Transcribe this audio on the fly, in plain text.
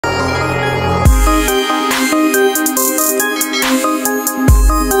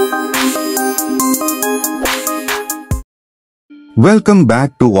Welcome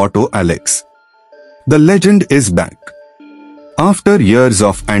back to Auto Alex. The legend is back. After years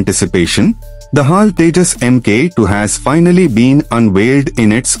of anticipation, the HAL Tejas Mk2 has finally been unveiled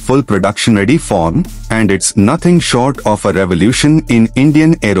in its full production-ready form, and it's nothing short of a revolution in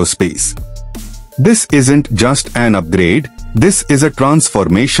Indian aerospace. This isn't just an upgrade, this is a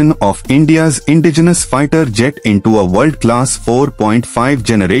transformation of India's indigenous fighter jet into a world-class 4.5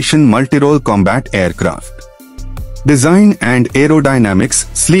 generation multirole combat aircraft. Design and aerodynamics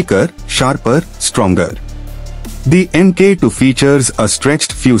sleeker, sharper, stronger. The Mk2 features a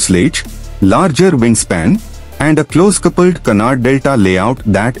stretched fuselage, larger wingspan, and a close-coupled canard delta layout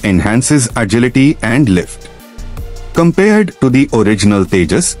that enhances agility and lift. Compared to the original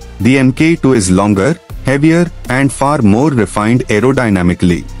Tejas, the Mk2 is longer, heavier, and far more refined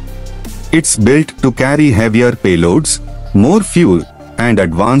aerodynamically. It's built to carry heavier payloads, more fuel, and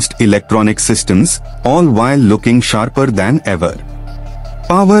advanced electronic systems, all while looking sharper than ever.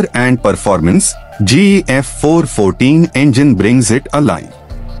 Power and performance, GE F414 engine brings it alive.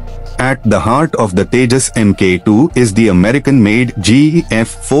 At the heart of the Tejas Mk2 is the American-made GE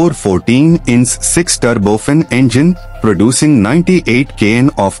F414 6 turbofan engine, producing 98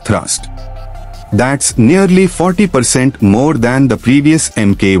 kN of thrust. That's nearly 40% more than the previous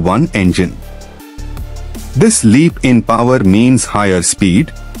Mk1 engine. This leap in power means higher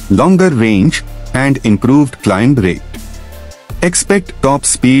speed, longer range, and improved climb rate. Expect top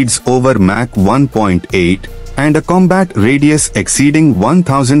speeds over Mach 1.8 and a combat radius exceeding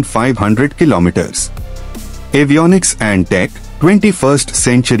 1,500 kilometers. Avionics and Tech, 21st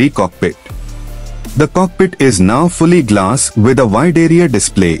Century Cockpit. The cockpit is now fully glass with a wide-area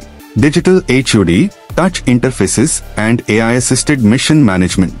display, digital HUD, touch interfaces, and AI-assisted mission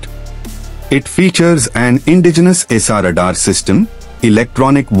management. It features an indigenous SR radar system,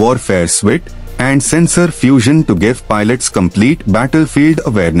 electronic warfare suite, and sensor fusion to give pilots complete battlefield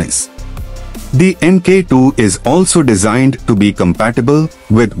awareness. The Mk2 is also designed to be compatible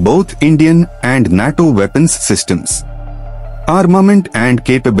with both Indian and NATO weapons systems. Armament and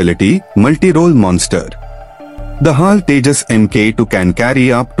capability, multi-role monster. The HAL Tejas Mk2 can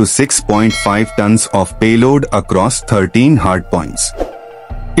carry up to 6.5 tons of payload across 13 hardpoints.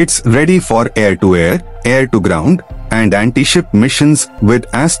 It's ready for air-to-air, air-to-ground, and anti-ship missions with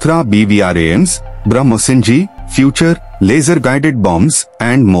Astra BVRAMs, BrahMos, future, laser-guided bombs,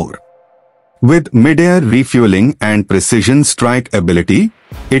 and more. With mid-air refueling and precision strike ability,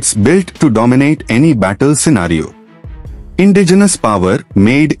 it's built to dominate any battle scenario. Indigenous power,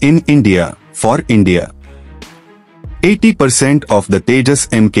 made in India, for India. 80% of the Tejas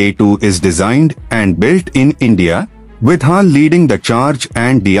Mk2 is designed and built in India, with HAL leading the charge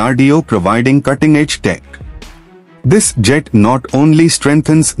and DRDO providing cutting-edge tech. This jet not only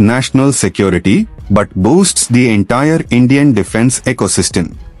strengthens national security, but boosts the entire Indian defense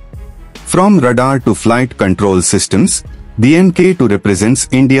ecosystem. From radar to flight control systems, the Mk2 represents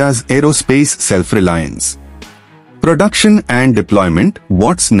India's aerospace self-reliance. Production and deployment,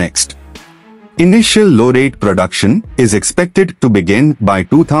 what's next? Initial low-rate production is expected to begin by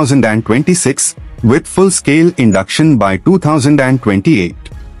 2026, with full-scale induction by 2028.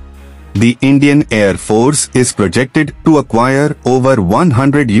 The Indian Air Force is projected to acquire over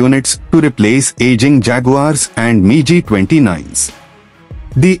 100 units to replace aging Jaguars and MiG-29s.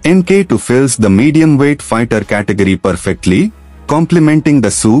 The Mk2 fills the medium-weight fighter category perfectly, complementing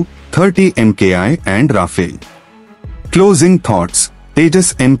the Su-30 MKI and Rafale. Closing thoughts,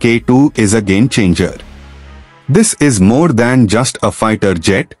 Tejas Mk2 is a game-changer. This is more than just a fighter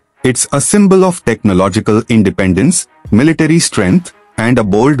jet, it's a symbol of technological independence, military strength, and a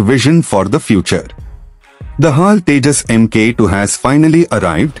bold vision for the future. The HAL Tejas Mk2 has finally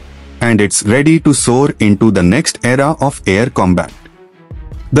arrived, and it's ready to soar into the next era of air combat.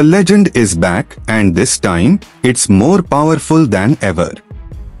 The legend is back, and this time, it's more powerful than ever.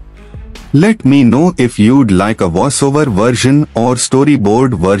 Let me know if you'd like a voiceover version or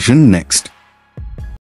storyboard version next.